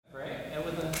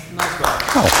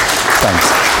Oh, thanks.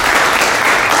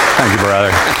 Thank you, brother.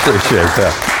 Appreciate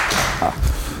that.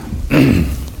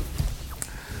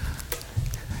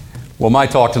 Well, my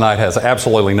talk tonight has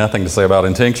absolutely nothing to say about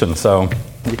intinction, so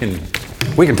we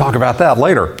can talk about that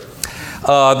later.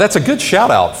 That's a good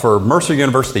shout out for Mercer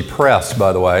University Press,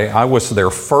 by the way. I was their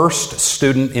first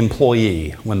student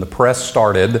employee. When the press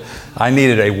started, I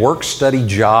needed a work-study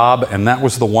job, and that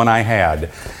was the one I had.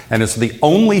 And as the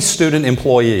only student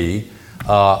employee,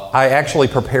 I actually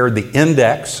prepared the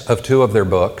index of 2 of their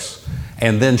books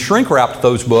and then shrink-wrapped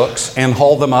those books and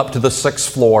hauled them up to the 6th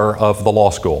floor of the law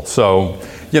school. So,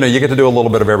 you get to do a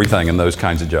little bit of everything in those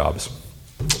kinds of jobs.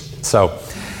 So,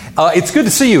 it's good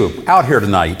to see you out here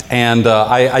tonight, and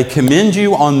I commend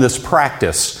you on this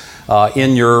practice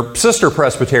in your sister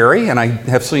presbytery, and I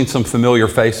have seen some familiar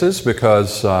faces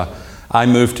because I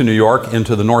moved to New York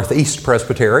into the Northeast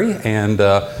Presbytery and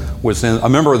was a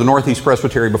member of the Northeast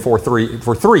Presbytery for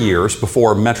 3 years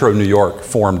before Metro New York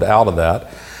formed out of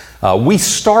that. We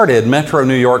started Metro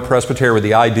New York Presbytery with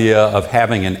the idea of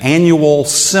having an annual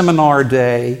seminar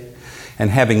day and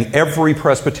having every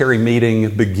presbytery meeting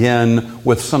begin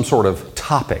with some sort of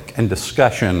topic and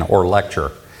discussion or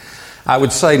lecture. I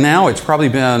would say now it's probably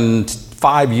been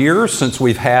 5 years since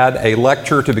we've had a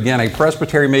lecture to begin a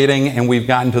presbytery meeting, and we've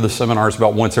gotten to the seminars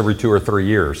about once every 2 or 3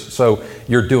 years. So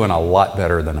you're doing a lot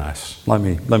better than us. Let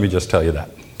me just tell you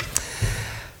that.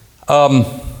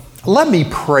 Let me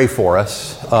pray for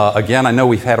us. Again, I know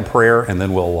we've had a prayer, and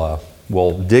then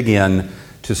we'll dig in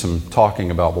to some talking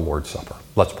about the Lord's Supper.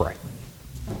 Let's pray.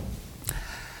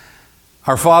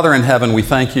 Our Father in heaven, we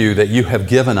thank you that you have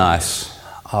given us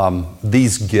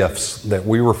these gifts that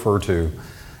we refer to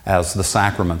as the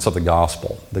sacraments of the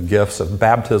gospel, the gifts of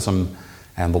baptism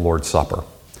and the Lord's Supper.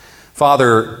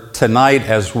 Father, tonight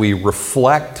as we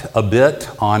reflect a bit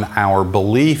on our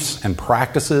beliefs and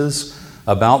practices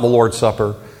about the Lord's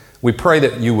Supper, we pray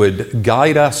that you would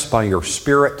guide us by your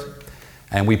Spirit,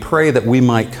 and we pray that we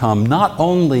might come not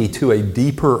only to a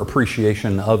deeper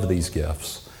appreciation of these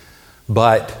gifts,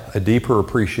 but a deeper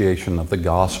appreciation of the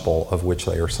gospel of which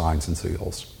they are signs and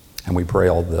seals. And we pray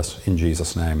all this in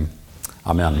Jesus' name.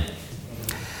 Amen.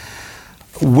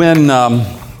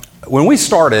 When we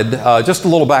started, just a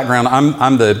little background,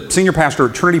 I'm the senior pastor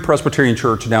at Trinity Presbyterian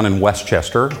Church down in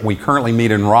Westchester. We currently meet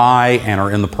in Rye and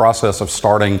are in the process of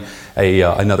starting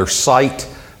another site,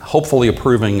 hopefully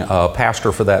approving a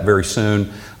pastor for that very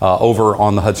soon over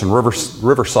on the Hudson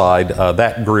Riverside.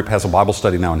 That group has a Bible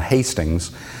study now in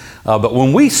Hastings. But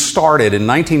when we started in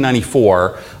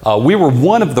 1994, we were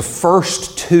one of the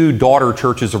first 2 daughter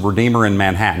churches of Redeemer in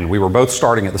Manhattan. We were both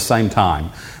starting at the same time.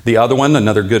 The other one,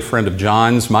 another good friend of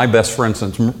John's, my best friend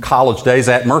since college days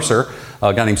at Mercer,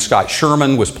 a guy named Scott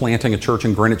Sherman, was planting a church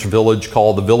in Greenwich Village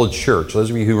called the Village Church.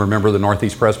 Those of you who remember the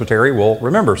Northeast Presbytery will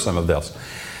remember some of this.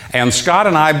 And Scott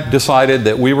and I decided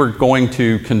that we were going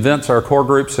to convince our core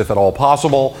groups, if at all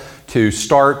possible, to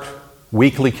start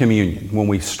weekly communion. When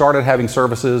we started having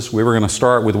services, we were going to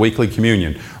start with weekly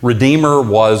communion. Redeemer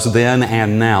was then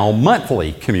and now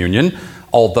monthly communion,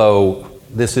 although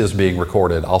this is being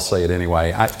recorded. I'll say it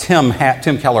anyway. Tim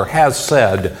Keller has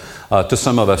said to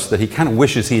some of us that he kind of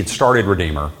wishes he had started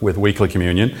Redeemer with weekly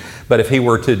communion, but if he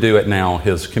were to do it now,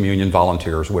 his communion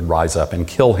volunteers would rise up and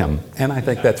kill him, and I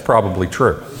think that's probably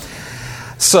true.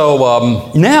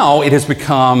 So now it has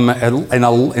become, and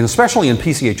especially in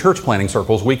PCA church planting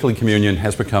circles, weekly communion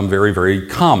has become very, very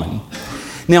common.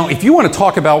 Now, if you want to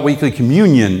talk about weekly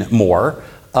communion more,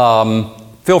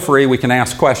 feel free. We can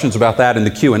ask questions about that in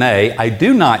the Q&A. I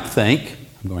do not think,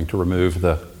 I'm going to remove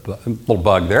the little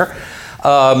bug there,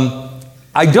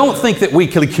 I don't think that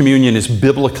weekly communion is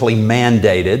biblically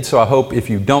mandated, so I hope if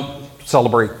you don't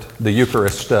celebrate the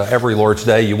Eucharist every Lord's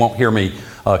Day, you won't hear me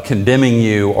condemning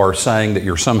you or saying that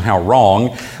you're somehow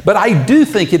wrong. But I do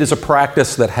think it is a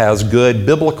practice that has good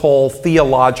biblical,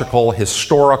 theological,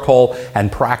 historical,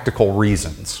 and practical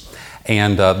reasons.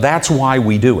 And that's why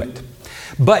we do it.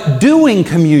 But doing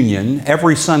communion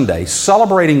every Sunday,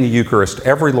 celebrating the Eucharist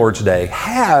every Lord's Day,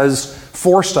 has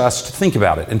forced us to think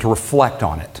about it and to reflect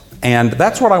on it. And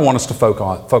that's what I want us to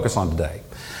focus on today.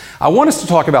 I want us to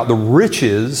talk about the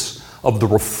riches of the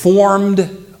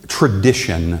Reformed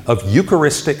tradition of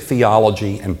Eucharistic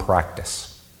theology and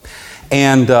practice,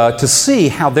 and to see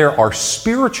how there are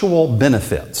spiritual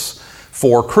benefits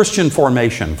for Christian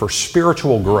formation, for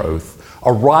spiritual growth,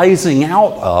 arising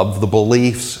out of the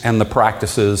beliefs and the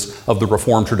practices of the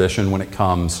Reformed tradition when it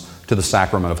comes to the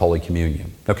sacrament of Holy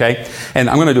Communion. Okay? And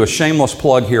I'm going to do a shameless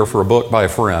plug here for a book by a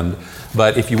friend,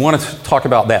 but if you want to talk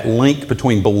about that link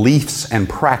between beliefs and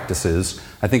practices,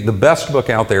 I think the best book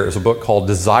out there is a book called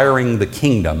Desiring the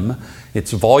Kingdom.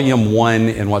 It's volume 1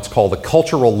 in what's called the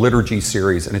Cultural Liturgy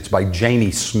series, and it's by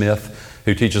Jamie Smith,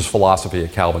 who teaches philosophy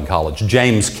at Calvin College.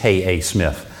 James K.A.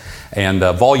 Smith. And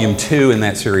volume 2 in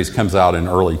that series comes out in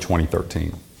early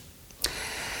 2013.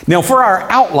 Now, for our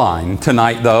outline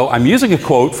tonight, though, I'm using a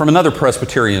quote from another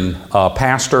Presbyterian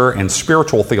pastor and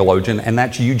spiritual theologian, and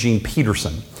that's Eugene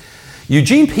Peterson.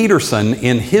 Eugene Peterson,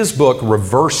 in his book,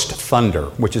 Reversed Thunder,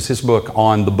 which is his book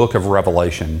on the book of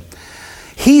Revelation,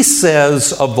 he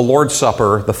says of the Lord's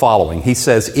Supper the following. He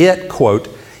says, it, quote,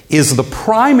 is the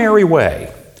primary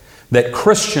way that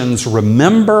Christians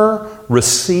remember,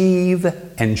 receive,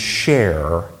 and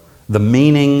share the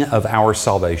meaning of our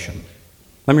salvation.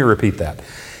 Let me repeat that.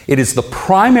 It is the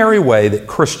primary way that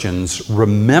Christians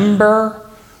remember,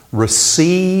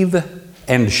 receive,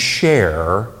 and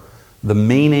share the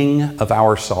meaning of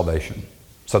our salvation.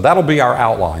 So that'll be our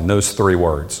outline, those 3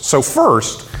 words. So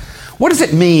first, what does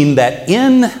it mean that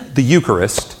in the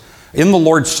Eucharist, in the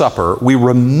Lord's Supper, we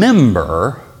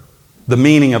remember the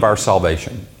meaning of our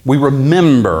salvation? We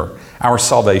remember our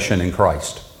salvation in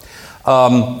Christ.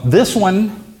 This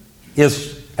one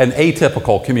is an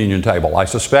atypical communion table, I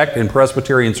suspect, in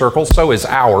Presbyterian circles. So is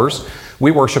ours.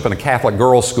 We worship in a Catholic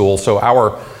girls' school, so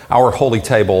our holy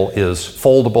table is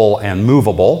foldable and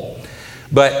movable.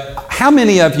 But how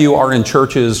many of you are in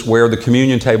churches where the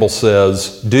communion table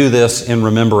says, do this in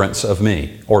remembrance of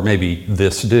me? Or maybe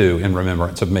this do in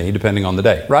remembrance of me, depending on the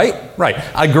day, right? Right.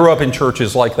 I grew up in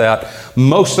churches like that.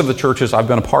 Most of the churches I've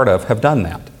been a part of have done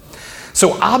that.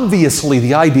 So obviously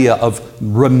the idea of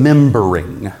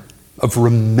remembering, of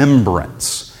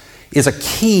remembrance, is a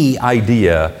key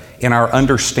idea in our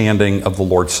understanding of the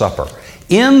Lord's Supper.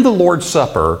 In the Lord's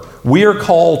Supper, we are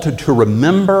called to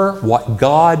remember what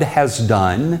God has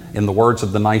done, in the words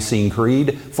of the Nicene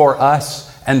Creed, for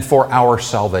us and for our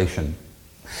salvation.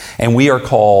 And we are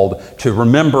called to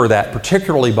remember that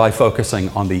particularly by focusing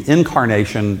on the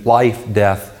incarnation, life,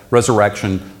 death,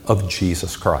 resurrection of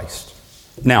Jesus Christ.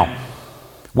 Now,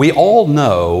 we all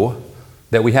know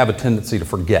that we have a tendency to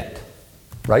forget,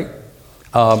 right?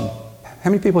 How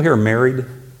many people here are married?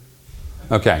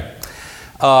 Okay.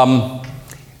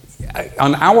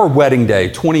 On our wedding day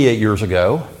 28 years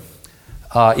ago,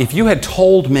 if you had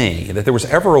told me that there was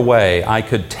ever a way I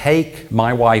could take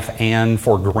my wife Ann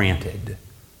for granted,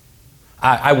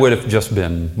 I would have just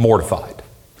been mortified.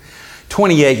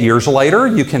 28 years later,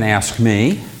 you can ask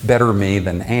me, better me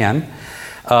than Ann,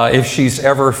 if she's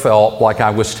ever felt like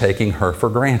I was taking her for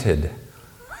granted.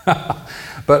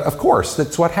 But of course,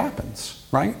 that's what happens,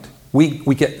 right?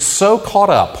 We get so caught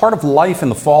up. Part of life in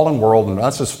the fallen world and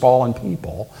us as fallen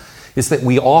people is that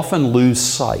we often lose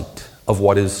sight of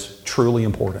what is truly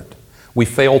important. We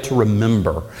fail to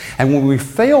remember. And when we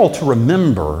fail to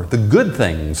remember the good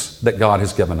things that God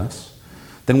has given us,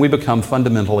 then we become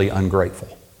fundamentally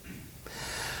ungrateful.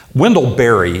 Wendell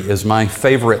Berry is my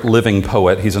favorite living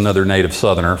poet. He's another native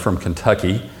Southerner from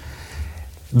Kentucky.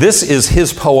 This is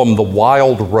his poem, The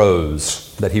Wild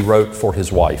Rose, that he wrote for his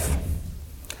wife.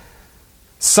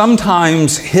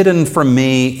 Sometimes hidden from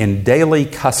me in daily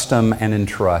custom and in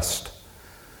trust,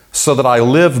 so that I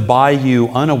live by you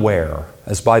unaware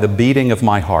as by the beating of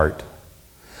my heart.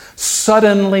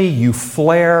 Suddenly you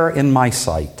flare in my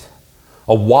sight,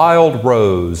 a wild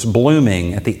rose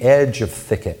blooming at the edge of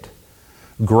thicket,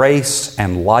 grace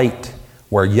and light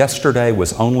where yesterday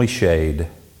was only shade,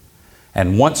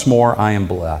 and once more I am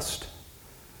blessed,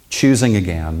 choosing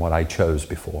again what I chose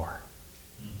before.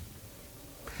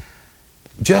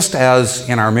 Just as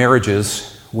in our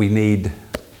marriages, we need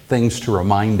things to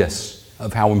remind us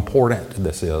of how important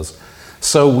this is,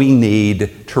 so we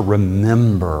need to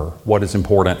remember what is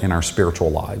important in our spiritual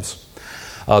lives.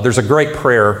 There's a great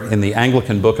prayer in the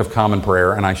Anglican Book of Common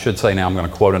Prayer, and I should say now I'm going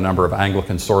to quote a number of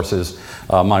Anglican sources.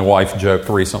 My wife joked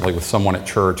recently with someone at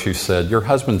church who said, "Your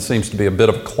husband seems to be a bit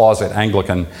of a closet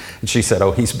Anglican." And she said,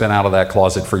 "Oh, he's been out of that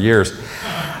closet for years."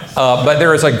 But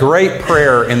there is a great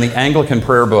prayer in the Anglican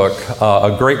prayer book,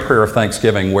 a great prayer of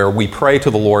thanksgiving, where we pray to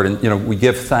the Lord and we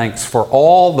give thanks for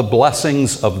all the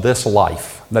blessings of this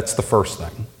life. That's the first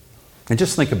thing. And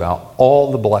just think about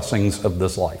all the blessings of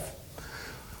this life.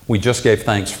 We just gave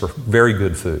thanks for very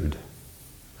good food.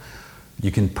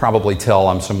 You can probably tell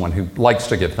I'm someone who likes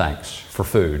to give thanks for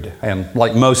food. And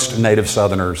like most native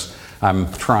Southerners,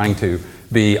 I'm trying to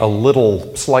be a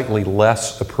little slightly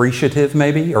less appreciative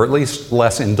maybe, or at least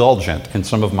less indulgent in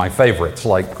some of my favorites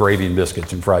like gravy and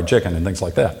biscuits and fried chicken and things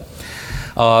like that.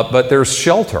 But there's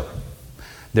shelter,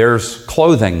 there's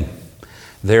clothing,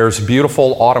 there's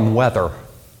beautiful autumn weather.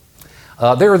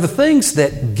 There are the things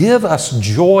that give us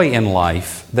joy in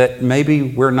life that maybe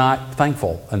we're not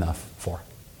thankful enough for.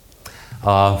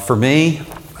 For me,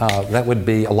 that would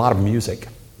be a lot of music.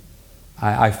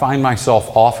 I find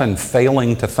myself often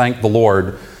failing to thank the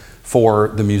Lord for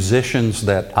the musicians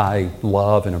that I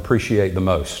love and appreciate the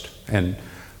most. And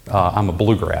I'm a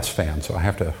bluegrass fan, so I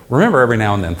have to remember every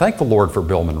now and then, thank the Lord for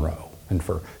Bill Monroe and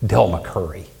for Del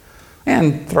McCoury.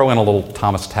 And throw in a little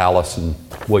Thomas Tallis and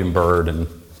William Byrd and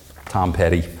Tom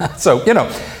Petty. So,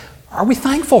 are we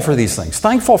thankful for these things?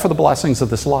 Thankful for the blessings of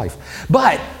this life?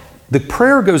 But the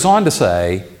prayer goes on to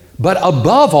say, but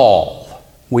above all,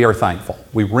 we are thankful.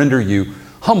 We render you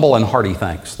humble and hearty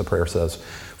thanks, the prayer says,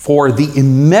 for the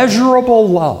immeasurable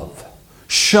love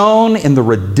shown in the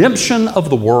redemption of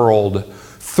the world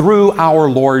through our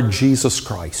Lord Jesus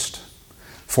Christ,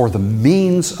 for the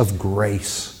means of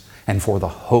grace and for the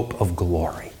hope of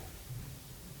glory.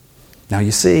 Now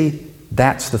you see,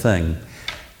 that's the thing.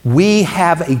 We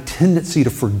have a tendency to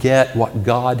forget what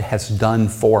God has done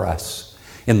for us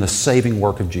in the saving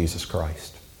work of Jesus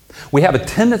Christ. We have a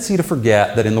tendency to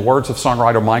forget that, in the words of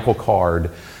songwriter Michael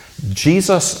Card,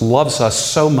 Jesus loves us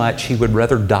so much He would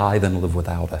rather die than live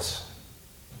without us.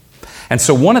 And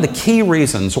so one of the key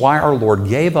reasons why our Lord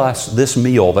gave us this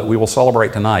meal that we will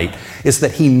celebrate tonight is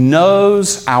that He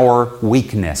knows our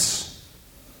weakness.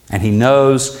 And He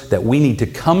knows that we need to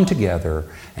come together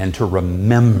and to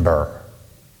remember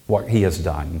what He has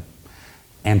done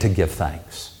and to give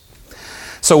thanks.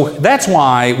 So that's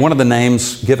why one of the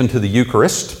names given to the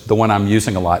Eucharist, the one I'm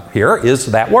using a lot here, is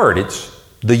that word. It's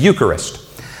the Eucharist.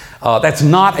 That's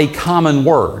not a common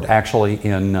word, actually,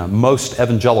 in most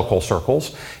evangelical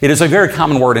circles. It is a very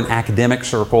common word in academic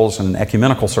circles and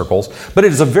ecumenical circles, but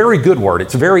it is a very good word.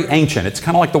 It's very ancient. It's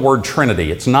kind of like the word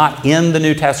Trinity. It's not in the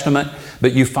New Testament,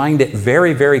 but you find it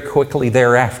very, very quickly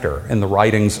thereafter in the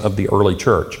writings of the early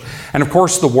church. And of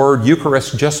course, the word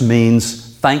Eucharist just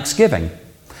means thanksgiving,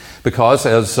 because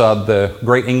as the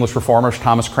great English reformer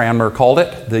Thomas Cranmer called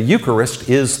it, the Eucharist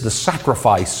is the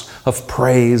sacrifice of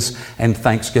praise and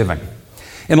thanksgiving.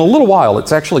 In a little while,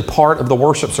 it's actually part of the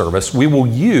worship service. We will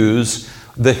use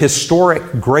the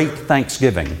historic Great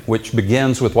Thanksgiving, which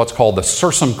begins with what's called the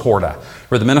Sursum Corda,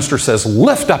 where the minister says,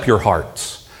 "Lift up your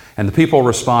hearts." And the people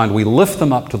respond, "We lift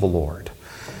them up to the Lord."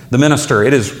 The minister,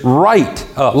 "It is right,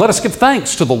 let us give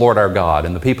thanks to the Lord our God."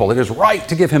 And the people, "It is right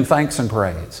to give Him thanks and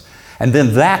praise." And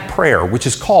then that prayer, which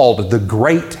is called the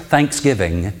Great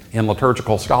Thanksgiving in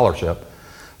liturgical scholarship,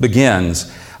 begins.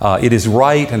 It is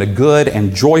right and a good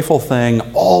and joyful thing,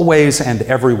 always and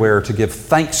everywhere, to give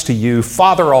thanks to You,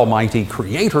 Father Almighty,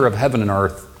 Creator of heaven and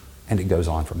earth. And it goes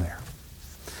on from there.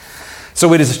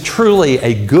 So it is truly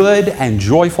a good and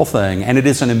joyful thing, and it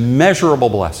is an immeasurable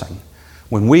blessing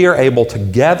when we are able to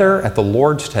gather at the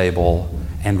Lord's table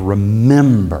and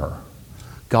remember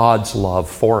God's love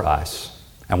for us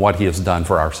and what He has done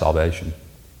for our salvation.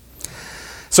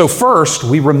 So first,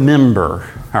 we remember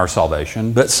our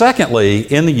salvation. But secondly,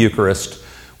 in the Eucharist,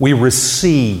 we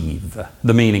receive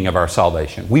the meaning of our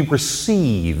salvation. We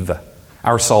receive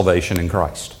our salvation in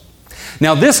Christ.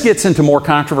 Now, this gets into more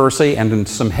controversy and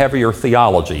into some heavier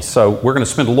theology. So we're going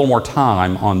to spend a little more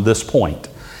time on this point.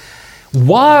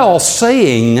 While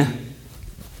saying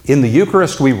in the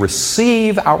Eucharist we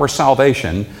receive our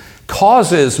salvation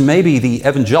causes maybe the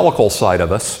evangelical side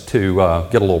of us to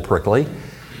get a little prickly,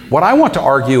 what I want to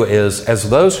argue is, as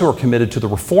those who are committed to the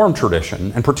Reformed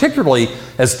tradition, and particularly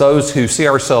as those who see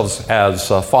ourselves as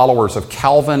followers of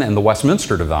Calvin and the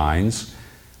Westminster Divines,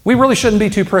 we really shouldn't be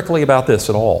too prickly about this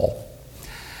at all.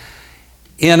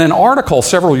 In an article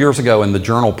several years ago in the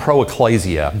journal Pro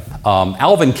Ecclesia,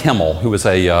 Alvin Kimmel, who was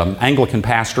an Anglican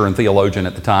pastor and theologian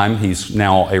at the time, he's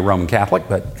now a Roman Catholic,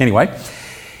 but anyway,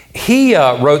 he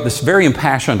wrote this very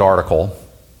impassioned article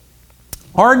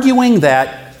arguing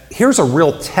that here's a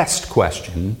real test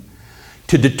question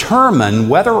to determine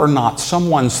whether or not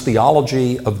someone's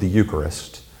theology of the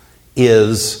Eucharist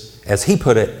is, as he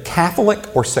put it,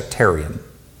 Catholic or sectarian.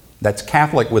 That's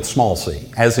Catholic with small c.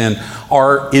 As in,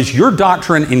 is your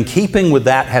doctrine in keeping with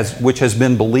that which has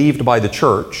been believed by the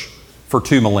Church for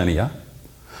 2 millennia?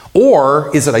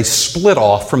 Or is it a split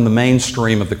off from the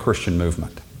mainstream of the Christian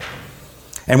movement?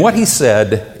 And what he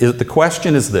said is, the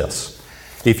question is this: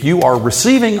 if you are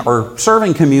receiving or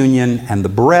serving communion and the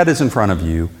bread is in front of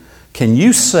you, can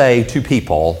you say to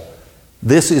people,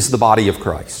 this is the body of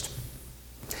Christ?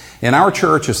 In our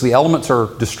church, as the elements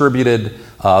are distributed,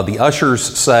 the ushers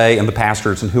say, and the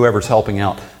pastors and whoever's helping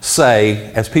out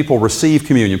say, as people receive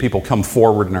communion, people come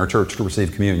forward in our church to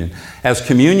receive communion. As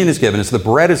communion is given, as the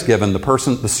bread is given,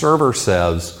 the server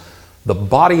says, the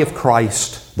body of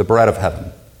Christ, the bread of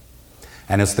heaven.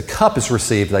 And as the cup is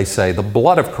received, they say, the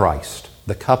blood of Christ,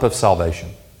 the cup of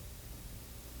salvation.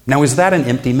 Now, is that an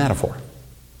empty metaphor?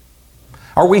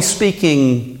 Are we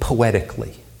speaking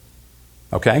poetically?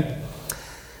 Okay?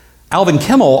 Alvin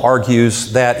Kimmel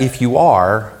argues that if you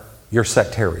are, you're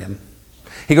sectarian.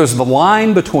 He goes, the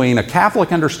line between a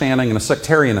Catholic understanding and a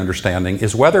sectarian understanding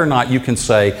is whether or not you can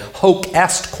say, hoc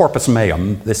est corpus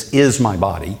meum, this is my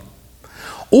body,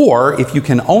 or if you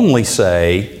can only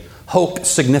say, hoc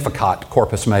significat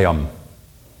corpus meum,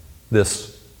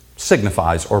 this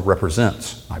signifies or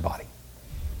represents my body.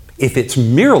 If it's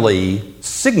merely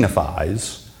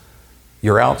signifies,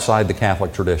 you're outside the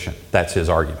Catholic tradition. That's his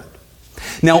argument.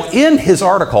 Now, in his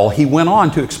article, he went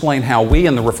on to explain how we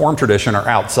in the Reformed tradition are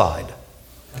outside.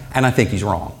 And I think he's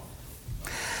wrong.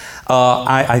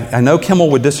 I know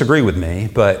Kimmel would disagree with me,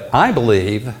 but I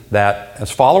believe that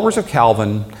as followers of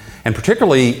Calvin, and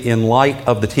particularly in light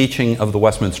of the teaching of the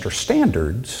Westminster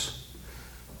Standards,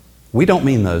 we don't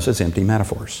mean those as empty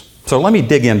metaphors. So let me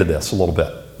dig into this a little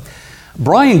bit.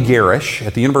 Brian Garish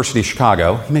at the University of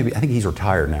Chicago, I think he's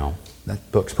retired now.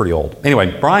 That book's pretty old.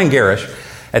 Anyway, Brian Garish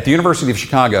at the University of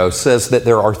Chicago says that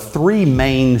there are three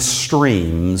main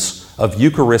streams of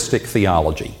Eucharistic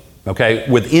theology, okay,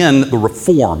 within the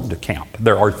Reformed camp.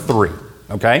 There are three,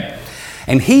 okay?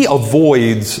 And he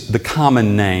avoids the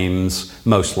common names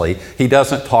mostly. He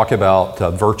doesn't talk about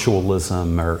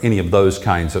virtualism or any of those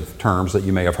kinds of terms that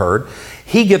you may have heard.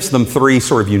 He gives them three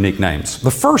sort of unique names.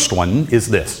 The first one is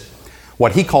this,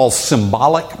 what he calls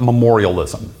symbolic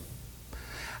memorialism.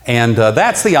 And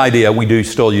that's the idea. We do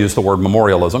still use the word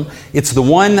memorialism. It's the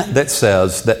one that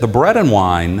says that the bread and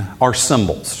wine are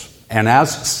symbols. And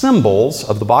as symbols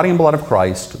of the body and blood of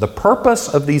Christ, the purpose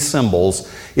of these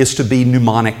symbols is to be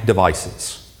mnemonic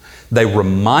devices. They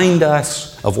remind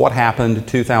us of what happened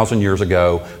 2,000 years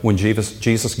ago when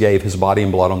Jesus gave his body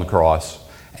and blood on the cross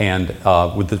and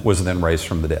was then raised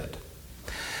from the dead.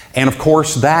 And of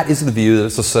course, that is the view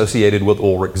that's associated with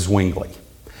Ulrich Zwingli.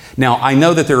 Now, I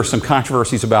know that there are some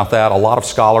controversies about that. A lot of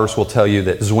scholars will tell you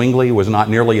that Zwingli was not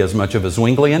nearly as much of a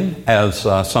Zwinglian as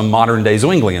some modern-day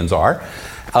Zwinglians are.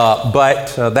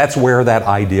 But that's where that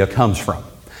idea comes from.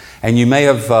 And you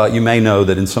may know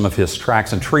that in some of his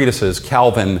tracts and treatises,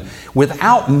 Calvin,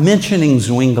 without mentioning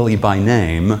Zwingli by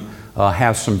name,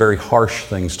 has some very harsh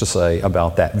things to say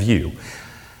about that view.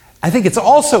 I think it's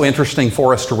also interesting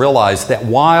for us to realize that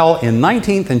while in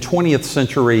 19th and 20th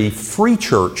century free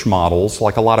church models,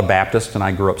 like a lot of Baptists, and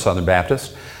I grew up Southern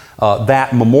Baptist,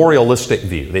 that memorialistic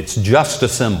view, it's just a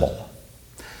symbol,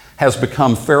 has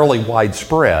become fairly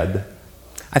widespread.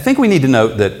 I think we need to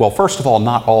note that, well, first of all,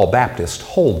 not all Baptists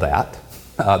hold that.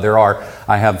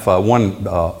 I have one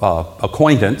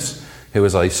acquaintance who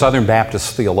is a Southern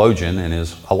Baptist theologian and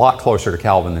is a lot closer to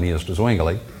Calvin than he is to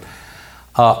Zwingli.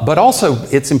 But also,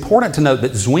 it's important to note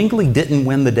that Zwingli didn't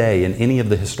win the day in any of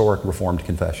the historic Reformed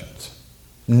confessions.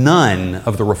 None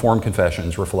of the Reformed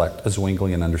confessions reflect a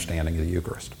Zwinglian understanding of the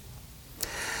Eucharist.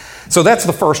 So that's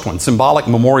the first one, symbolic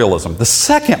memorialism. The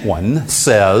second one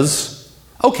says,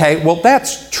 okay, well,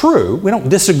 that's true. We don't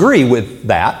disagree with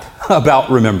that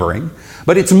about remembering,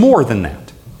 but it's more than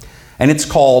that. And it's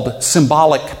called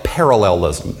symbolic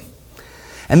parallelism.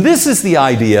 And this is the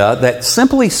idea that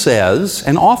simply says,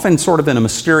 and often sort of in a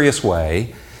mysterious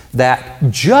way, that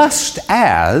just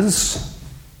as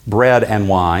bread and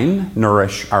wine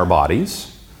nourish our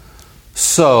bodies,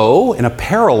 so, in a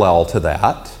parallel to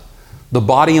that, the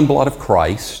body and blood of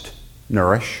Christ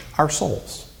nourish our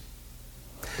souls.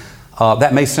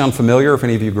 That may sound familiar if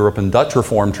any of you grew up in Dutch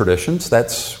Reformed traditions.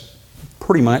 That's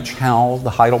pretty much how the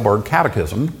Heidelberg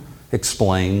Catechism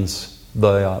explains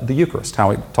the Eucharist,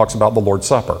 how it talks about the Lord's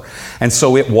Supper. And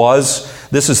so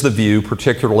this is the view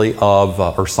particularly of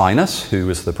Ursinus, who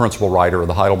is the principal writer of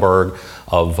the Heidelberg,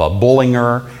 of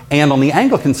Bullinger, and on the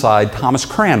Anglican side, Thomas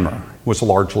Cranmer was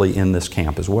largely in this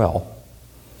camp as well.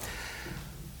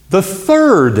 The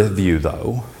third view,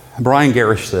 though, Brian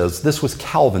Garish says, this was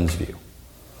Calvin's view.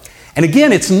 And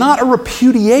again, it's not a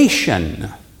repudiation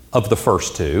of the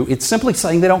first two, it's simply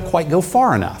saying they don't quite go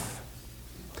far enough.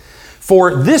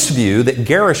 For this view that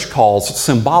Garish calls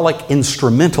symbolic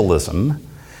instrumentalism,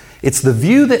 it's the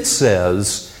view that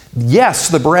says, yes,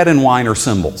 the bread and wine are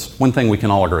symbols. One thing we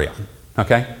can all agree on,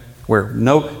 okay? Where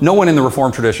no one in the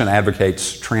Reformed tradition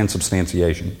advocates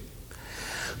transubstantiation.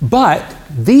 But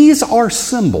these are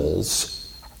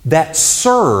symbols that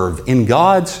serve in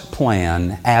God's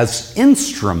plan as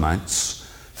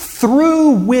instruments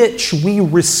through which we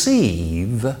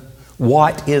receive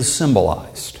what is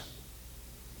symbolized.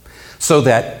 So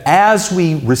that as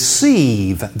we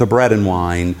receive the bread and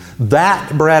wine,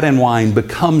 that bread and wine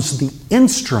becomes the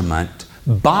instrument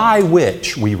by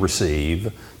which we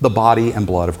receive the body and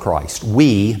blood of Christ.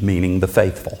 We, meaning the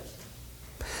faithful.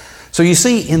 So you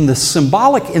see, in the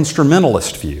symbolic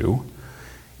instrumentalist view,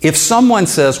 If someone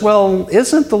says, well,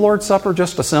 isn't the Lord's Supper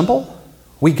just a symbol?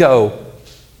 We go,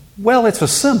 well, it's a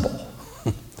symbol.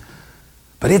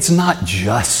 But it's not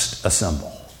just a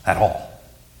symbol at all.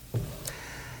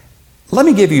 Let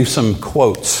me give you some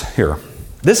quotes here.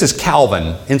 This is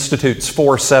Calvin, Institutes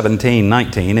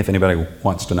 4:17-19, if anybody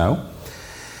wants to know.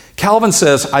 Calvin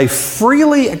says, I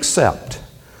freely accept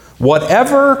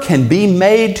whatever can be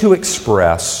made to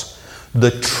express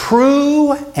the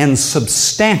true and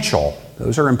substantial,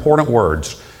 those are important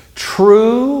words,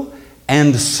 true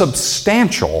and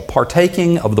substantial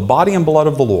partaking of the body and blood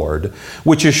of the Lord,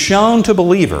 which is shown to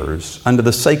believers under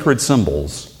the sacred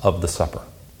symbols of the supper.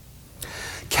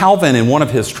 Calvin, in one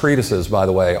of his treatises, by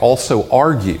the way, also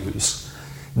argues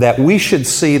that we should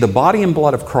see the body and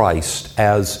blood of Christ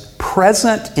as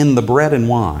present in the bread and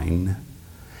wine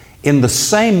in the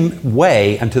same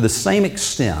way and to the same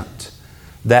extent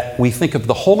that we think of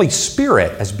the Holy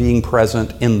Spirit as being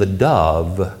present in the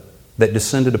dove that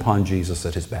descended upon Jesus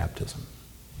at his baptism.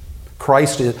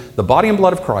 The body and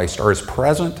blood of Christ are as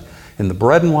present in the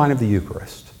bread and wine of the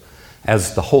Eucharist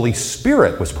as the Holy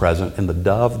Spirit was present in the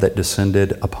dove that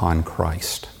descended upon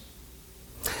Christ.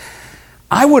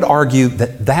 I would argue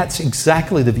that that's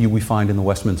exactly the view we find in the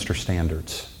Westminster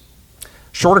Standards.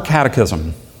 Shorter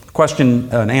Catechism, question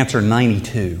and answer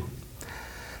 92,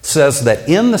 says that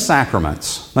in the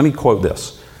sacraments, let me quote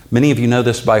this. Many of you know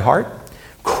this by heart.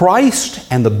 Christ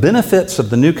and the benefits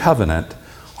of the new covenant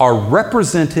are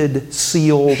represented,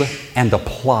 sealed, and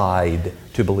applied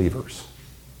to believers.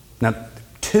 Now,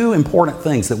 two important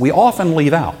things that we often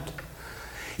leave out.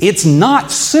 It's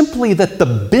not simply that the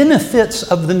benefits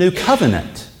of the new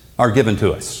covenant are given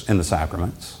to us in the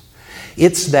sacraments.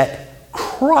 It's that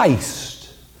Christ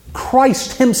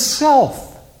Himself,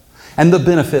 and the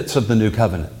benefits of the new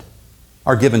covenant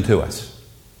are given to us.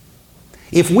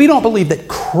 If we don't believe that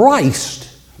Christ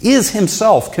is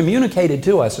Himself communicated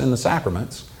to us in the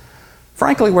sacraments,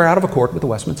 frankly, we're out of accord with the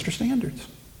Westminster Standards.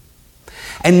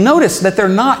 And notice that they're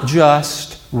not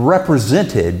just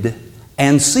represented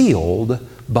and sealed,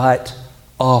 but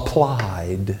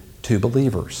applied to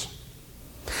believers.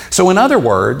 So in other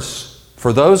words,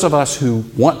 for those of us who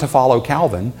want to follow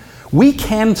Calvin, we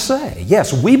can say,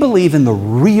 yes, we believe in the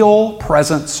real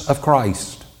presence of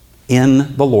Christ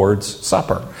in the Lord's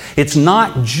Supper. It's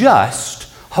not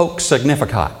just hoc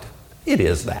significat. It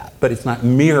is that, but it's not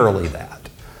merely that.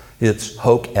 It's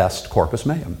hoc est corpus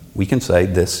meum. We can say,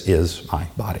 this is my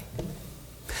body.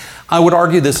 I would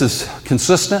argue this is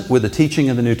consistent with the teaching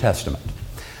of the New Testament.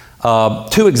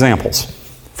 Two examples.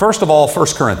 First of all, 1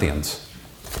 Corinthians.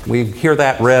 We hear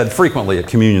that read frequently at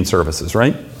communion services,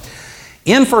 right?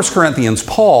 In 1 Corinthians,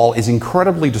 Paul is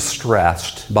incredibly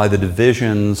distressed by the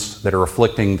divisions that are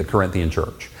afflicting the Corinthian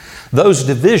church. Those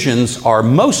divisions are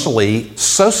mostly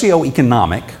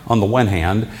socioeconomic on the one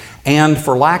hand, and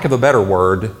for lack of a better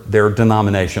word, they're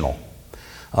denominational.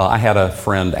 I had a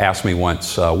friend ask me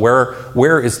once,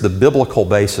 where is the biblical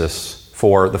basis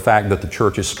for the fact that the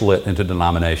church is split into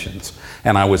denominations?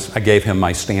 And I gave him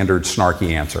my standard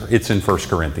snarky answer. It's in 1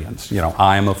 Corinthians.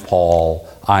 I am of Paul,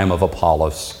 I am of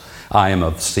Apollos, I am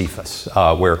of Cephas,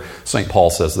 where St. Paul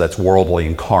says that's worldly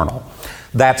and carnal.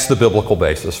 That's the biblical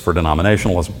basis for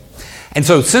denominationalism. And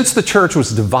so since the church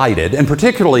was divided, and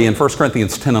particularly in 1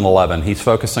 Corinthians 10 and 11, he's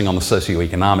focusing on the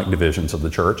socioeconomic divisions of the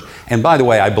church. And by the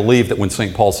way, I believe that when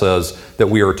St. Paul says that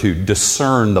we are to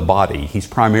discern the body, he's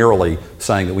primarily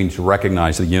saying that we need to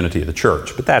recognize the unity of the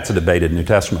church. But that's a debated New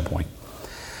Testament point.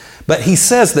 But he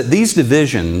says that these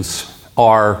divisions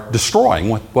are destroying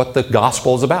what the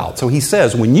gospel is about. So he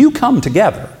says, when you come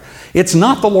together, it's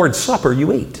not the Lord's Supper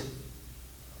you eat.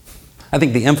 I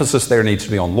think the emphasis there needs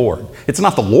to be on Lord. It's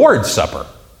not the Lord's Supper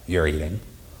you're eating.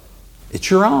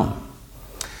 It's your own.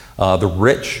 The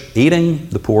rich eating,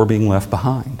 the poor being left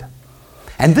behind.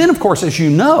 And then, of course, as you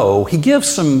know, he gives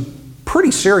some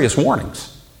pretty serious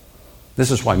warnings.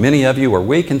 This is why many of you are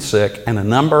weak and sick, and a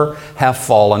number have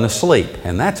fallen asleep.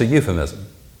 And that's a euphemism.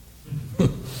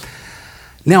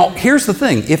 Now, here's the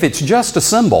thing. If it's just a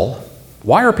symbol,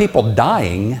 why are people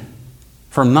dying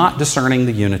from not discerning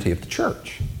the unity of the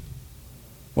church?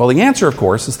 Well, the answer, of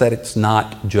course, is that it's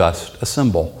not just a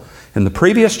symbol. In the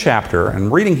previous chapter,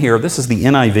 and reading here, this is the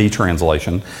NIV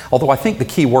translation, although I think the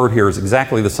key word here is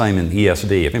exactly the same in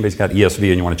ESV. If anybody's got ESV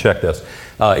and you want to check this,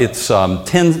 it's 1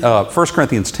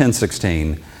 Corinthians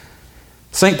 10:16.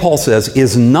 St. Paul says,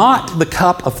 "Is not the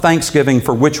cup of thanksgiving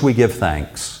for which we give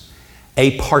thanks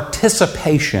a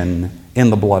participation in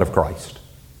the blood of Christ?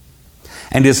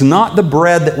 And is not the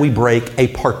bread that we break a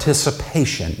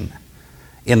participation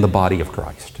in the body of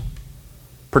Christ?"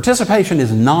 Participation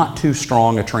is not too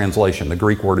strong a translation. The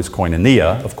Greek word is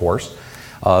koinonia, of course.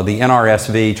 The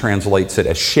NRSV translates it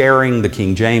as sharing. The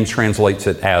King James translates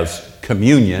it as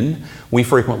communion. We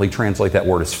frequently translate that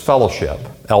word as fellowship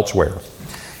elsewhere.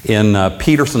 In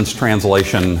Peterson's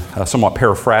translation, a somewhat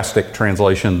paraphrastic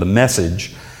translation, The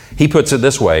Message, he puts it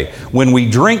this way: when we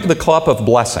drink the cup of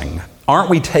blessing, aren't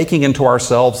we taking into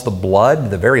ourselves the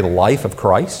blood, the very life of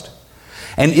Christ?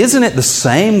 And isn't it the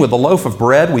same with the loaf of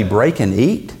bread we break and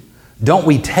eat? Don't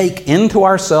we take into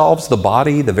ourselves the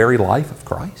body, the very life of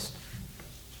Christ?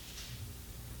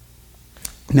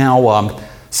 Now,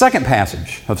 second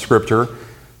passage of Scripture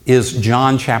is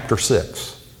John chapter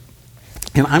 6.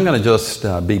 And I'm going to just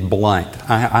be blunt.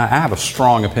 I have a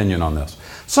strong opinion on this.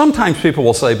 Sometimes people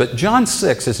will say, but John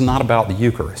 6 is not about the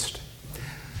Eucharist.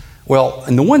 Well,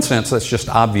 in the one sense, that's just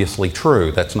obviously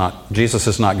true. Jesus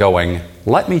is not going,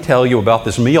 let me tell you about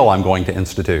this meal I'm going to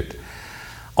institute.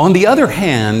 On the other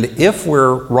hand, if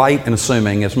we're right in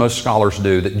assuming, as most scholars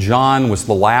do, that John was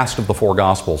the last of the four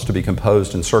Gospels to be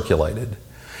composed and circulated,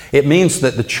 it means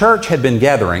that the church had been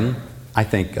gathering, I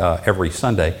think every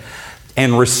Sunday,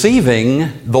 and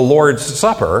receiving the Lord's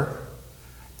Supper,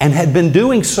 and had been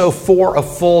doing so for a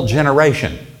full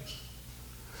generation.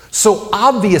 So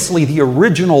obviously the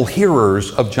original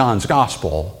hearers of John's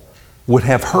Gospel would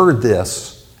have heard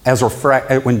this as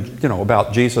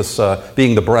about Jesus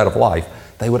being the bread of life.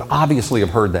 They would obviously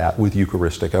have heard that with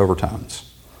Eucharistic overtones.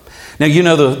 Now you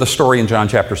know the story in John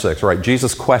chapter 6, right?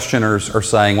 Jesus' questioners are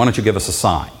saying, why don't you give us a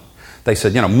sign? They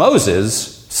said,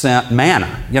 Moses sent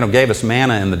manna, gave us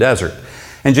manna in the desert.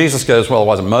 And Jesus goes, well, it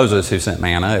wasn't Moses who sent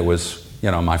manna, it was,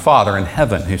 my Father in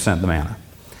heaven who sent the manna.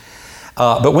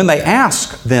 But when they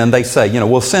ask, then they say,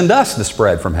 well, send us this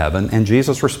bread from heaven. And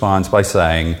Jesus responds by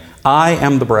saying, I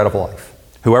am the bread of life.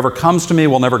 Whoever comes to me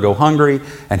will never go hungry,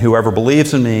 and whoever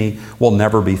believes in me will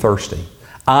never be thirsty.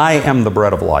 I am the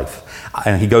bread of life.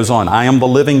 And he goes on, I am the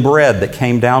living bread that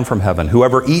came down from heaven.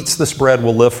 Whoever eats this bread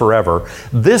will live forever.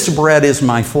 This bread is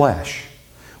my flesh,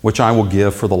 which I will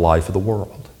give for the life of the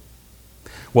world.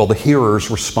 Well, the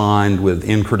hearers respond with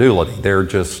incredulity. They're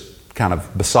just kind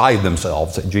of beside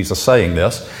themselves at Jesus saying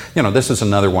this. This is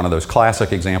another one of those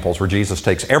classic examples where Jesus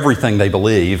takes everything they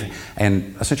believe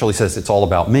and essentially says it's all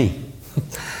about me.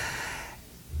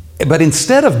 But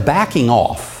instead of backing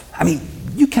off,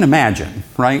 you can imagine,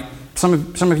 right? Some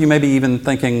of you may be even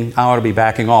thinking, I ought to be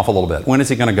backing off a little bit. When is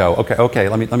he going to go? Okay,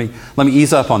 let me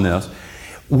ease up on this.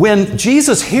 When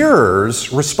Jesus'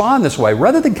 hearers respond this way,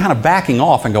 rather than kind of backing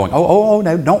off and going, no,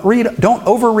 don't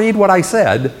overread what I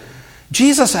said,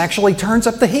 Jesus actually turns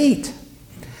up the heat.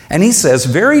 And he says,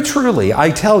 very truly,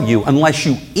 I tell you, unless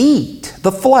you eat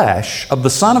the flesh of the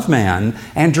Son of Man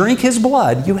and drink his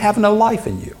blood, you have no life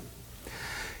in you.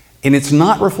 And it's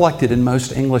not reflected in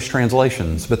most English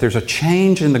translations, but there's a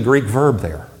change in the Greek verb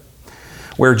there,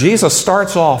 where Jesus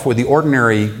starts off with the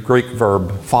ordinary Greek verb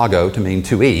phago to mean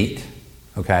to eat,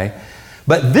 okay?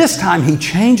 But this time he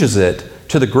changes it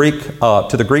to the Greek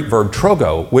verb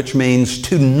trogo, which means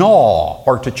to gnaw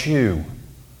or to chew.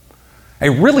 A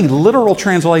really literal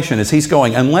translation is he's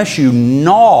going, unless you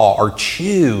gnaw or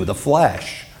chew the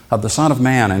flesh of the Son of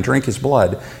Man and drink his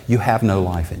blood, you have no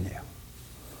life in you.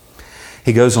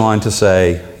 He goes on to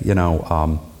say,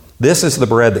 this is the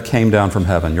bread that came down from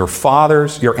heaven. Your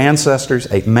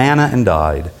ancestors ate manna and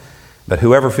died, but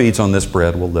whoever feeds on this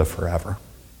bread will live forever.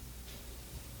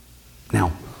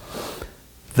 Now,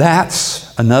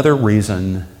 that's another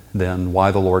reason then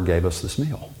why the Lord gave us this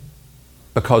meal.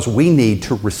 Because we need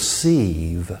to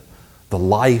receive the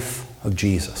life of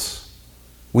Jesus.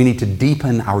 We need to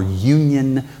deepen our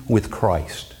union with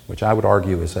Christ, which I would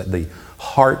argue is at the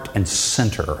heart and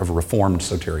center of Reformed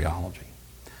soteriology.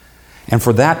 And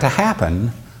for that to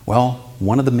happen, well,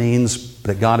 one of the means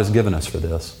that God has given us for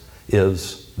this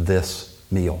is this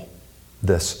meal,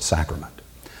 this sacrament.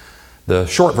 The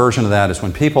short version of that is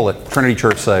when people at Trinity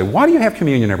Church say, why do you have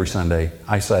communion every Sunday?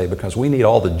 I say, because we need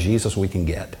all the Jesus we can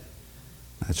get.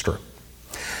 That's true.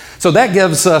 So that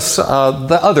gives us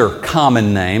the other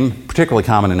common name, particularly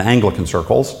common in Anglican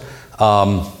circles,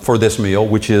 for this meal,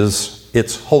 which is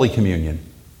it's Holy Communion.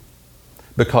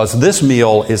 Because this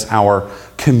meal is our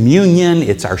communion,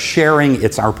 it's our sharing,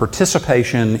 it's our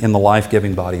participation in the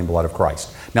life-giving body and blood of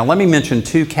Christ. Now let me mention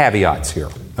two caveats here,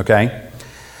 okay?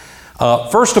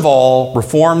 First of all,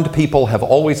 Reformed people have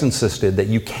always insisted that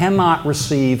you cannot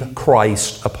receive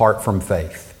Christ apart from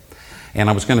faith. And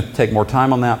I was going to take more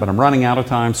time on that, but I'm running out of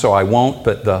time, so I won't.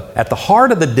 But at the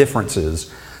heart of the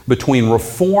differences between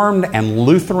Reformed and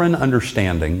Lutheran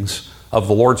understandings of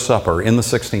the Lord's Supper in the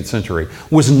 16th century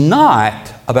was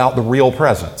not about the real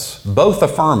presence, both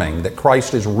affirming that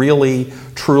Christ is really,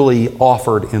 truly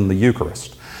offered in the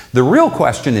Eucharist. The real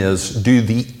question is, do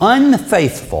the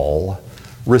unfaithful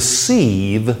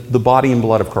receive the body and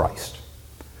blood of Christ?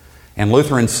 And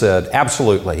Lutherans said,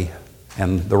 absolutely.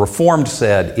 And the Reformed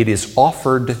said, it is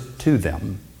offered to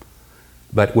them.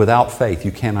 But without faith,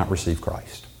 you cannot receive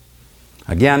Christ.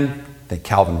 Again, I think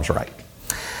Calvin was right.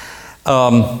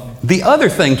 The other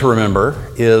thing to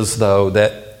remember is, though,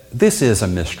 that this is a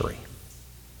mystery.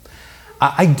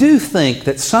 I do think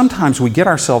that sometimes we get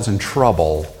ourselves in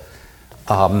trouble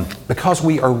because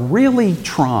we are really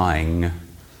trying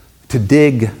to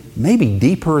dig maybe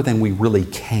deeper than we really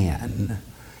can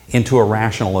into a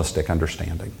rationalistic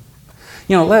understanding.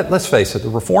 You know, let's face it, the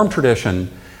Reformed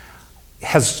tradition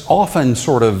has often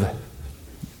sort of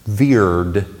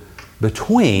veered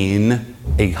between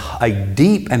a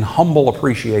deep and humble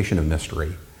appreciation of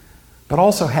mystery, but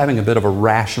also having a bit of a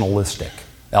rationalistic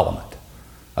element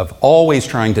of always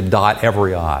trying to dot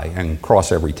every I and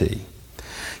cross every T.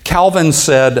 Calvin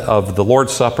said of the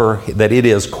Lord's Supper that it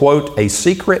is, quote, a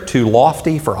secret too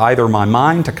lofty for either my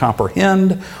mind to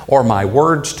comprehend or my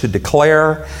words to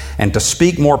declare, and to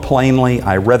speak more plainly,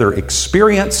 I rather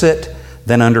experience it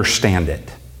than understand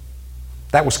it.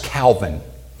 That was Calvin.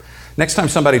 Next time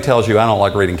somebody tells you, I don't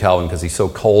like reading Calvin because he's so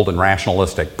cold and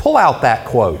rationalistic, pull out that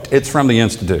quote. It's from the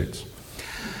Institutes.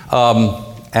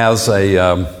 As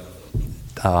a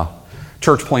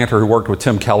church planter who worked with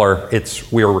Tim Keller,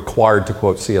 we are required to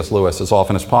quote C.S. Lewis as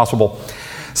often as possible.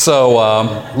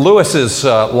 So Lewis's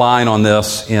line on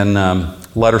this in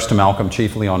Letters to Malcolm,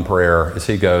 chiefly on prayer, is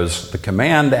he goes, the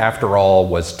command after all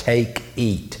was take,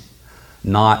 eat,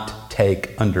 not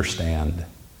take, understand.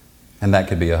 And that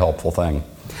could be a helpful thing.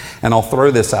 And I'll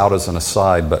throw this out as an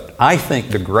aside, but I think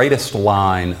the greatest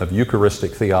line of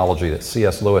Eucharistic theology that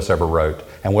C.S. Lewis ever wrote,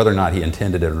 and whether or not he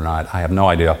intended it or not, I have no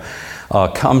idea,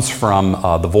 comes from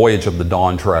The Voyage of the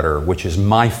Dawn Treader, which is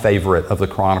my favorite of the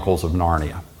Chronicles of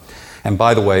Narnia. And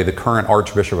by the way, the current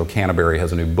Archbishop of Canterbury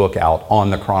has a new book out on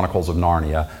the Chronicles of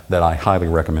Narnia that I highly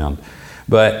recommend.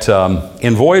 But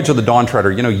in Voyage of the Dawn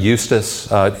Treader, you know Eustace,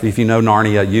 if you know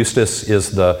Narnia, Eustace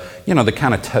is the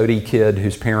kind of toady kid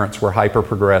whose parents were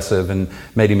hyper-progressive and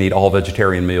made him eat all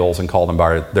vegetarian meals and called them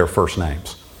by their first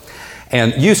names.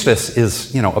 And Eustace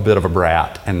is, a bit of a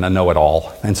brat and a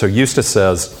know-it-all. And so Eustace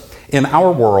says, in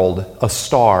our world, a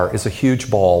star is a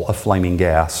huge ball of flaming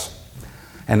gas.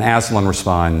 And Aslan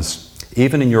responds,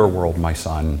 even in your world, my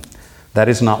son, that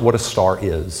is not what a star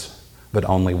is, but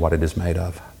only what it is made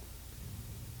of.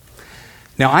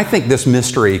 Now, I think this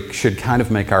mystery should kind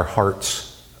of make our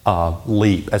hearts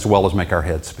leap as well as make our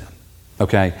heads spin,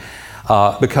 okay?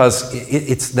 Because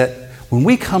it's that when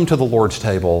we come to the Lord's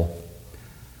table,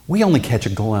 we only catch a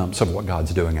glimpse of what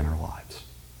God's doing in our lives.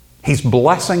 He's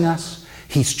blessing us.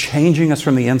 He's changing us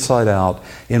from the inside out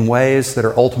in ways that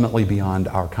are ultimately beyond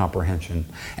our comprehension.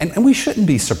 And we shouldn't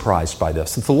be surprised by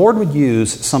this, that the Lord would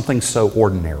use something so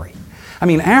ordinary. I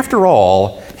mean, after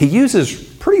all, He uses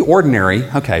pretty ordinary,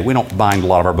 okay, we don't bind a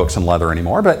lot of our books in leather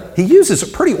anymore, but He uses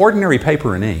pretty ordinary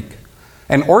paper and ink,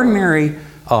 and ordinary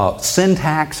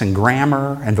syntax and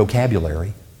grammar and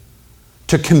vocabulary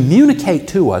to communicate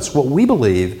to us what we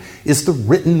believe is the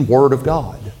written Word of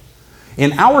God.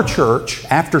 In our church,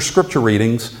 after Scripture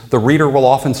readings, the reader will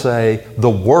often say, the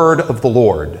Word of the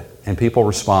Lord, and people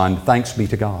respond, thanks be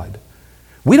to God.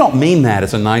 We don't mean that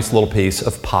as a nice little piece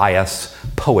of pious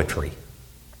poetry.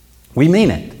 We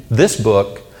mean it. This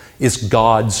book is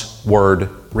God's Word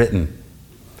written.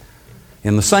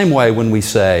 In the same way, when we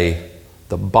say,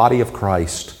 the body of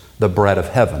Christ, the bread of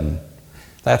heaven,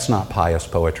 that's not pious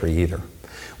poetry either.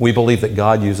 We believe that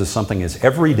God uses something as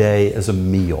everyday as a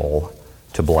meal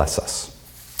to bless us.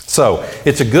 So,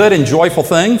 it's a good and joyful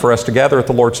thing for us to gather at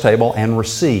the Lord's table and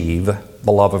receive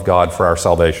the love of God for our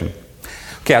salvation.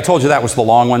 Okay, I told you that was the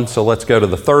long one, so let's go to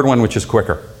the third one, which is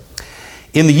quicker.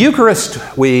 In the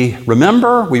Eucharist, we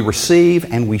remember, we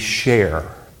receive, and we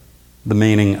share the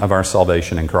meaning of our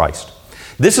salvation in Christ.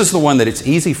 This is the one that it's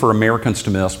easy for Americans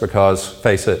to miss because,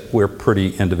 face it, we're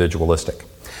pretty individualistic.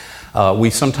 We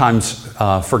sometimes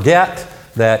forget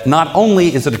that not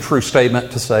only is it a true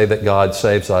statement to say that God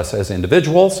saves us as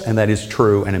individuals, and that is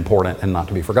true and important and not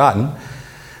to be forgotten,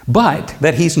 but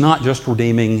that He's not just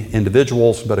redeeming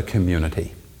individuals, but a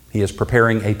community. He is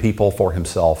preparing a people for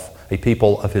Himself, a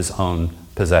people of His own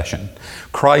possession.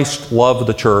 Christ loved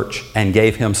the church and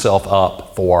gave Himself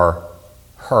up for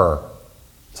her,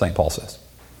 St. Paul says.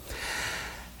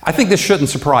 I think this shouldn't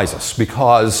surprise us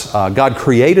because God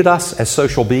created us as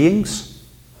social beings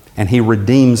and He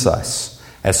redeems us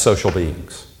as social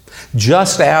beings.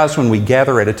 Just as when we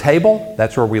gather at a table,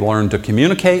 that's where we learn to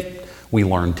communicate, we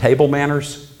learn table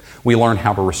manners, We learn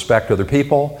how to respect other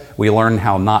people. We learn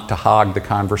how not to hog the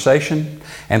conversation.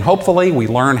 And hopefully we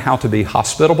learn how to be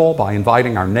hospitable by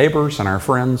inviting our neighbors and our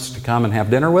friends to come and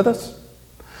have dinner with us.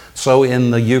 So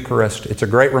in the Eucharist, it's a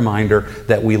great reminder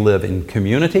that we live in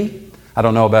community. I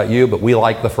don't know about you, but we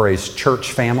like the phrase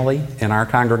church family in our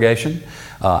congregation.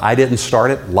 I didn't start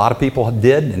it. A lot of people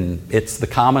did, and it's the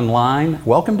common line.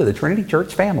 Welcome to the Trinity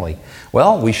Church family.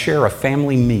 Well, we share a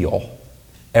family meal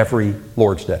every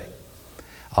Lord's Day.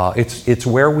 It's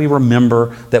where we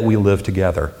remember that we live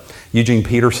together. Eugene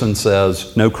Peterson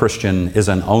says, no Christian is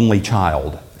an only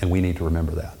child, and we need to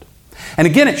remember that. And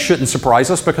again, it shouldn't surprise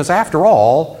us because after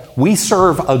all, we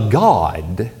serve a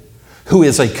God who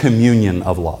is a communion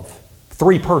of love.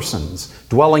 3 persons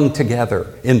dwelling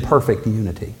together in perfect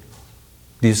unity.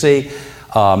 Do you see?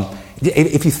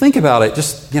 If you think about it,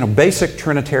 just basic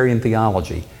Trinitarian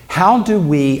theology, how do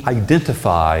we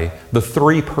identify the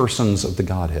 3 persons of the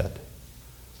Godhead?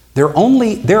 Their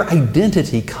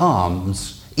identity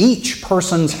comes, each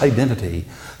person's identity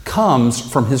comes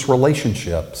from his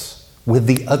relationships with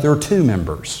the other 2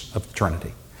 members of the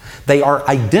Trinity. They are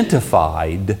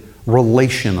identified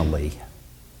relationally.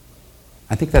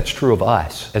 I think that's true of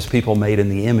us as people made in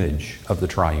the image of the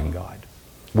triune God.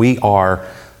 We are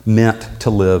meant to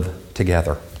live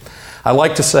together. I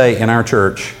like to say in our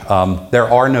church, there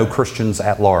are no Christians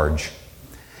at large.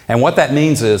 And what that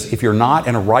means is if you're not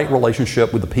in a right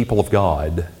relationship with the people of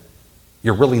God,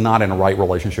 you're really not in a right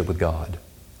relationship with God.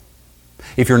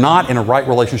 If you're not in a right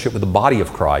relationship with the body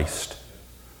of Christ,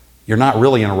 you're not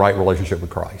really in a right relationship with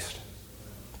Christ.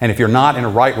 And if you're not in a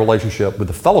right relationship with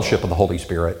the fellowship of the Holy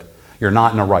Spirit, you're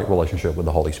not in a right relationship with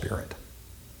the Holy Spirit.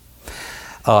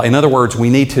 In other words, we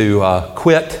need to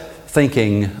quit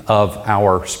thinking of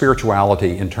our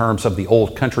spirituality in terms of the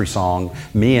old country song,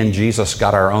 Me and Jesus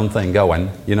Got Our Own Thing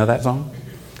Going. You know that song?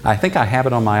 I think I have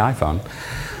it on my iPhone.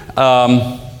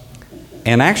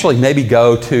 And actually maybe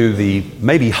go to the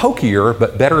maybe hokier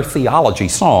but better theology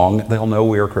song, They'll Know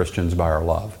We Are Christians by Our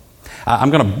Love. I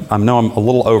know I'm a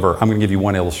little over. I'm going to give you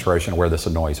one illustration of where this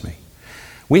annoys me.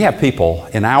 We have people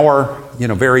in our,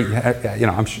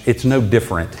 it's no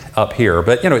different up here,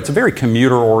 but, it's a very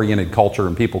commuter-oriented culture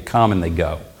and people come and they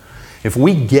go. If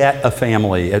we get a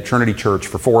family at Trinity Church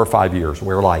for 4 or 5 years,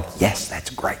 we're like, yes, that's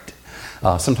great.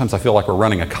 Sometimes I feel like we're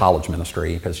running a college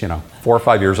ministry because, 4 or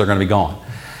 5 years they're going to be gone.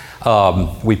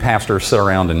 We pastors sit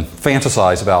around and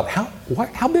fantasize about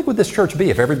how big would this church be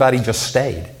if everybody just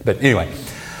stayed? But anyway,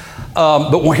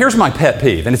 here's my pet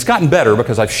peeve, and it's gotten better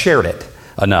because I've shared it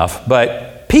enough, but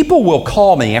people will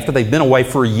call me after they've been away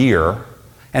for a year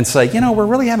and say, we're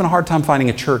really having a hard time finding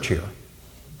a church here.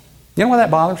 You know why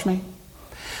that bothers me?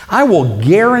 I will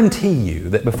guarantee you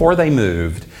that before they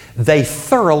moved, they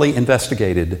thoroughly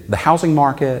investigated the housing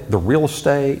market, the real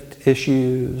estate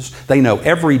issues. They know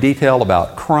every detail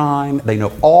about crime. They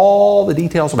know all the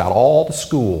details about all the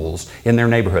schools in their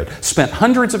neighborhood. Spent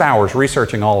hundreds of hours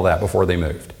researching all of that before they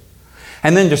moved.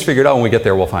 And then just figured, when we get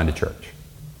there, we'll find a church.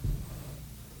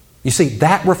 You see,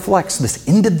 that reflects this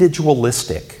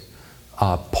individualistic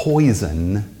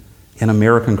poison in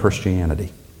American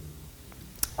Christianity.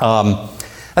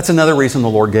 That's another reason the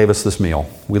Lord gave us this meal.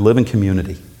 We live in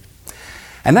community.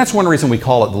 And that's one reason we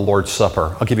call it the Lord's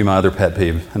Supper. I'll give you my other pet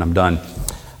peeve, and I'm done.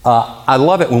 I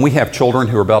love it when we have children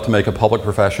who are about to make a public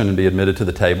profession and be admitted to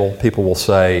the table. People will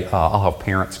say, I'll have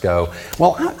parents go,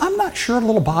 well, I'm not sure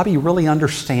little Bobby really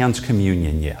understands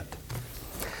communion yet.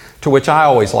 To which I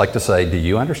always like to say, do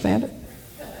you understand it?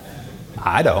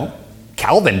 I don't.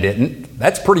 Calvin didn't.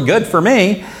 That's pretty good for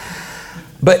me.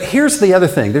 But here's the other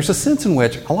thing. There's a sense in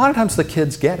which a lot of times the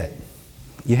kids get it.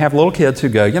 You have little kids who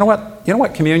go, you know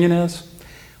what communion is?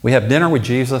 We have dinner with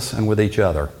Jesus and with each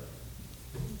other.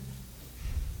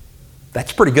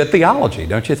 That's pretty good theology,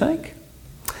 don't you think?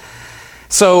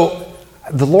 So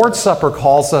the Lord's Supper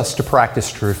calls us to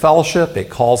practice true fellowship. It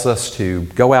calls us to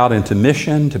go out into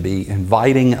mission, to be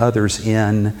inviting others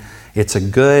in. It's a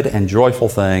good and joyful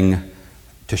thing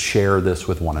to share this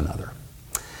with one another.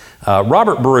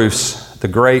 Robert Bruce, the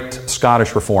great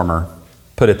Scottish reformer,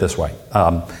 put it this way.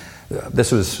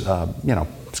 This was,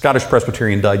 Scottish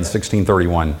Presbyterian, died in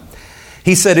 1631.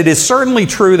 He said, "It is certainly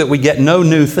true that we get no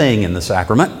new thing in the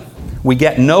sacrament. We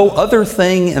get no other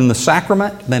thing in the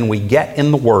sacrament than we get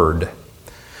in the Word.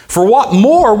 For what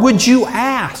more would you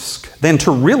ask than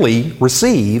to really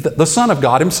receive the Son of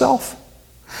God Himself?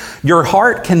 Your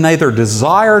heart can neither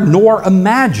desire nor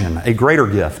imagine a greater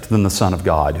gift than the Son of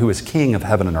God, who is King of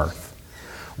heaven and earth.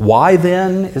 Why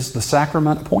then is the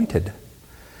sacrament appointed?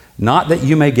 Not that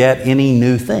you may get any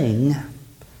new thing,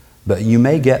 but you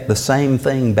may get the same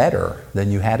thing better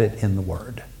than you had it in the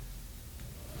Word."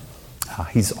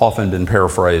 He's often been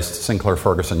paraphrased. Sinclair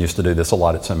Ferguson used to do this a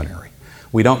lot at seminary.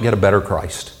 We don't get a better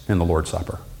Christ in the Lord's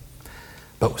Supper.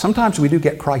 But sometimes we do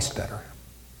get Christ better.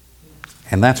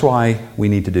 And that's why we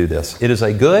need to do this. It is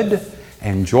a good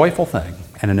and joyful thing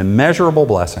and an immeasurable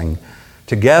blessing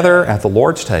to gather at the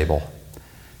Lord's table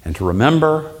and to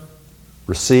remember,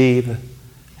 receive,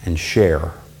 and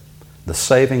share the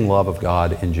saving love of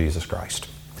God in Jesus Christ.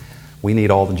 We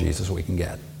need all the Jesus we can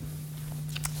get.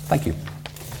 Thank you.